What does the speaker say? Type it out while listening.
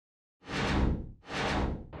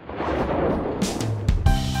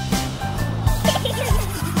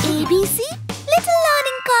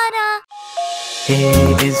A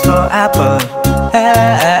is for apple,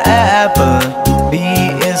 apple. B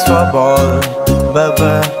is for ball,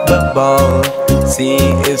 ball. C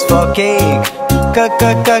is for cake,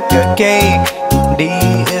 cake. D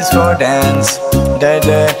is for dance,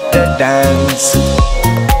 dance.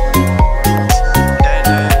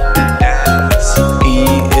 E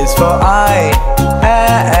is for eye,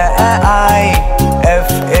 F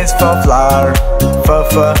is for flower,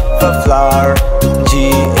 flower. G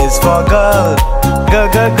is for girl,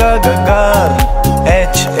 girl.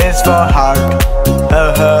 H is for heart,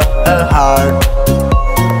 heart.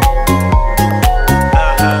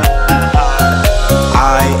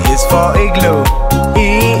 I is for igloo,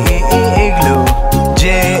 igloo. J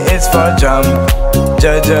is for jump,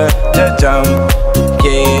 jump. K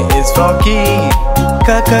is for key,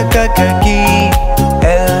 key.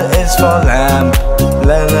 L is for lamp,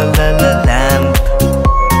 lamp.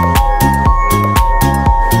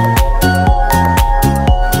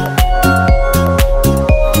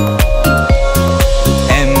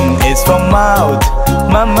 M is for mouth,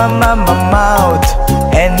 mouth.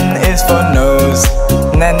 N is for nose,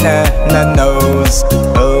 nose.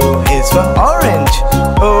 O is for orange,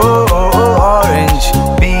 orange.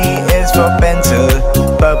 P is for pencil,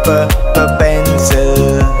 pencil.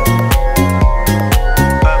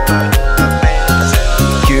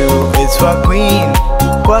 Q is for queen,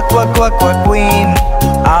 queen.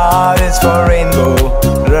 R is for rainbow,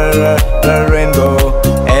 rainbow.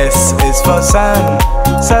 S is for sun,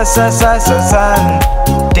 sun.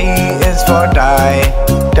 T is for tie,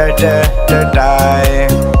 tie.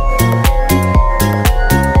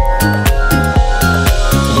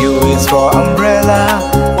 U is for umbrella,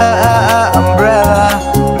 umbrella.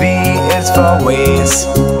 V is for waist,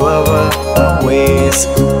 waist.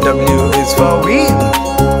 W is for wheel,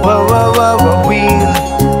 wheel.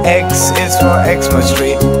 X is for Xmas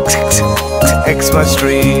tree, Xmas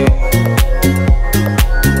tree.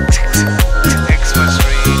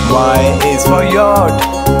 Y is for yacht,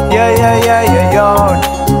 yacht.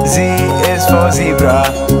 Z is for zebra,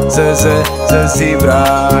 zebra.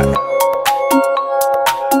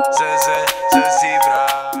 Zebra.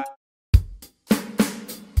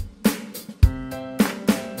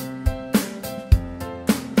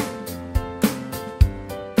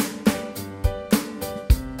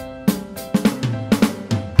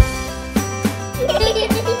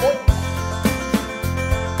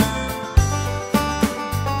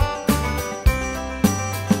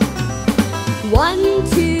 One,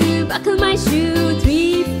 two, buckle my shoe.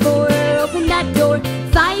 3, 4, open that door.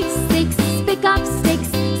 5, 6, pick up sticks.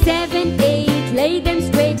 7, 8, lay them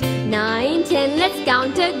straight. 9, 10, let's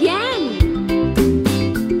count again.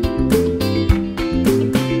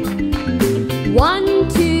 1,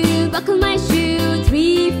 2, buckle my shoe.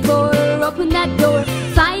 3, 4, open that door.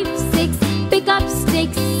 5, 6, pick up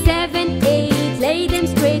sticks. 7, 8, lay them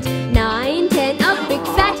straight. 9, 10, a big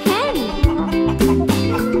fat hen.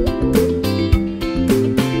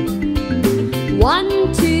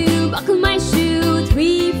 1, 2, buckle my shoe.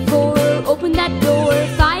 3, 4, open that door.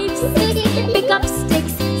 5, 6, pick up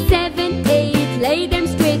sticks. 7, 8, lay them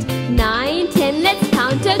straight. 9, 10, let's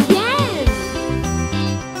count again.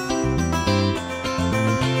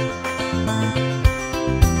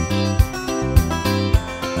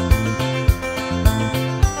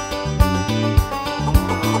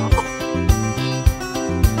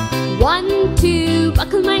 1, 2,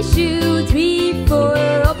 buckle my shoe. 3,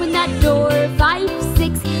 4, open that door. 5,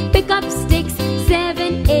 6, pick up sticks.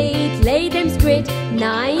 7, 8, lay them straight.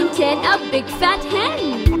 9, 10, a big fat hen.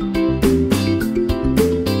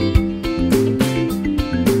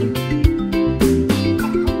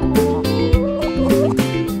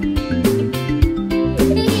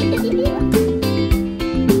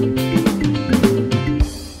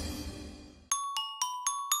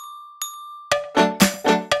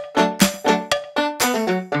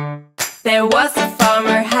 There was a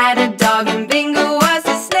farmer, had a dog, and Bingo was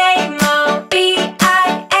his name. Oh,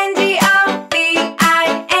 B-I-N-G-O,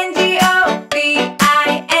 B-I-N-G-O,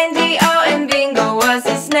 B-I-N-G-O, and Bingo was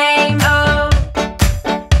his name. Oh,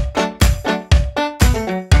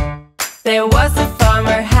 there was a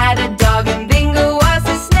farmer, had a dog, and Bingo was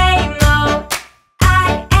his name. Oh,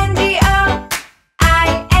 I-N-G-O,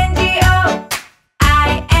 I-N-G-O,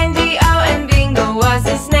 I-N-G-O, and Bingo was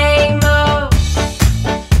his name. Oh.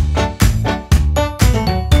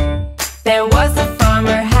 There was a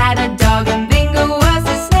farmer, had a dog, and Bingo was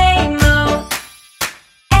his name. Oh,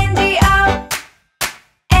 N-G-O,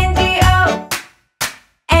 N-G-O,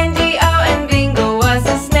 N-G-O, and Bingo was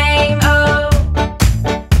his name. Oh.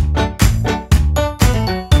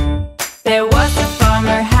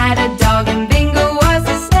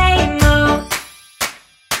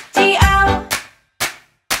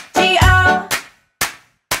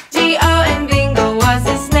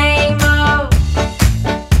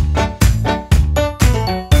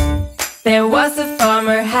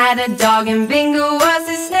 a dog and Bingo was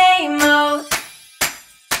his name. Oh,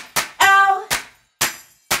 oh,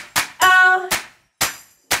 oh,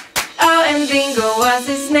 oh, and Bingo was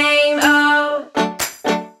his name. Oh,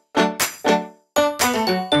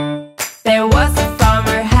 there was a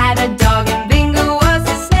farmer had a dog and Bingo was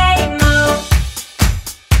his name. Oh,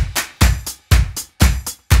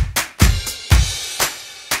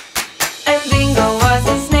 and Bingo was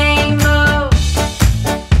his name. Oh,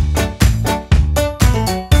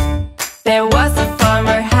 there was a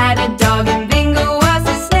farmer had a dog and Bingo was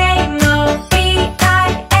his name. Oh,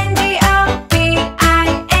 B-I-N-G-O,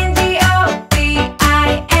 B-I-N-G-O,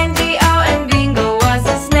 B-I-N-G-O, and Bingo was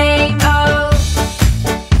his name. Oh,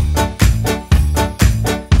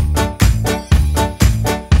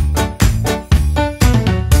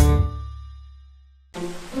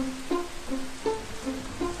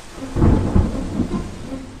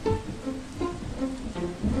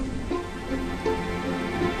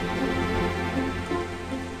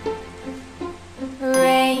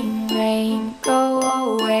 rain, rain, go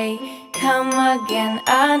away, come again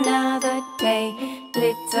another day.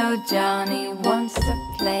 Little Johnny wants to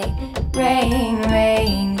play. Rain,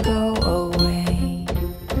 rain, go away.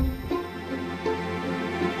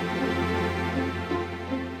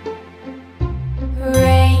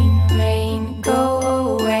 Rain, rain, go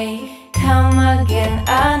away, come again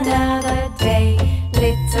another day.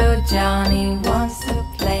 Little Johnny wants to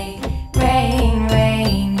play. Rain,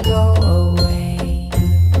 rain, go away.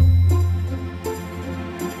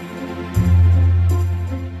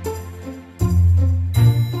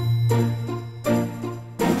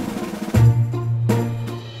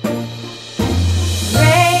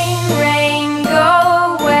 Rain, rain,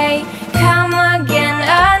 go away, come again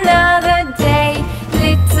another day.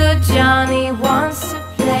 Little Johnny wants